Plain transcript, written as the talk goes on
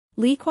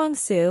Kwang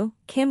Soo,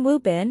 Kim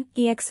Woobin,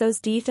 EXO's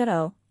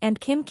D.O,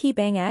 and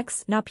kimkibang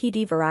X Na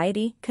PD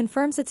variety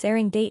confirms its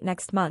airing date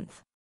next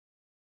month.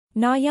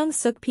 Na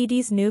Young-suk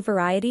PD's new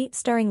variety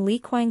starring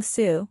Kwang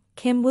Soo,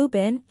 Kim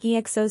Woobin,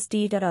 EXO's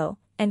D.O,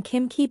 and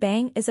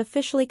kimkibang is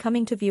officially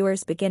coming to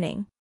viewers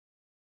beginning.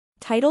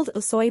 Titled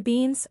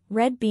Soybeans,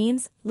 Red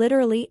Beans,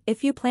 literally,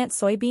 if you plant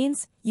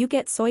soybeans, you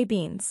get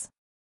soybeans.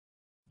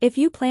 If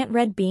you plant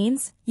red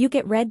beans, you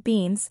get red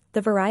beans.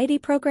 The variety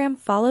program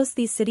follows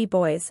these city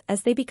boys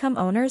as they become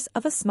owners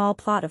of a small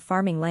plot of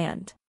farming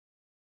land.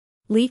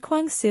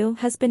 Kwang Soo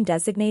has been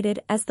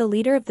designated as the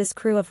leader of this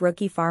crew of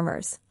rookie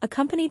farmers,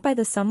 accompanied by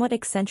the somewhat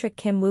eccentric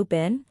Kim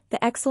Woobin,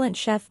 the excellent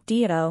chef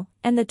D.O,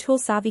 and the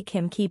tool-savvy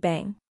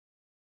kimkibang.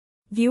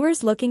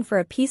 Viewers looking for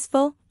a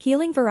peaceful,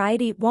 healing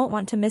variety won't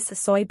want to miss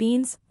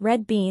soybeans,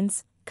 red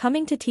beans,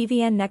 coming to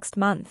TVN next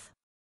month.